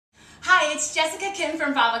Hi, it's Jessica Kim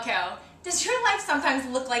from BabbaCo. Does your life sometimes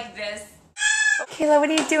look like this? Kayla, what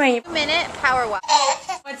are you doing? 2-minute power walk.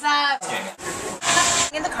 What's up?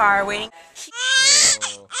 In the car waiting.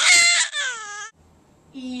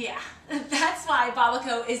 Yeah, that's why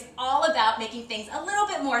BabbaCo is all about making things a little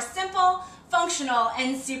bit more simple, functional,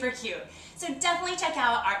 and super cute. So definitely check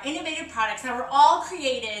out our innovative products that were all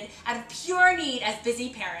created out of pure need as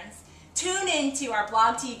busy parents. Tune in to our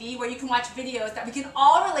blog TV where you can watch videos that we can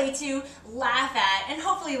all relate to, laugh at, and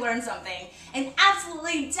hopefully learn something. And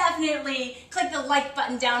absolutely, definitely click the like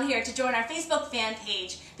button down here to join our Facebook fan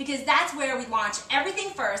page because that's where we launch everything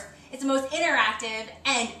first. It's the most interactive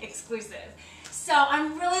and exclusive. So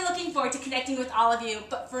I'm really looking forward to connecting with all of you,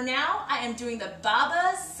 but for now, I am doing the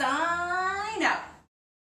Babba sign out.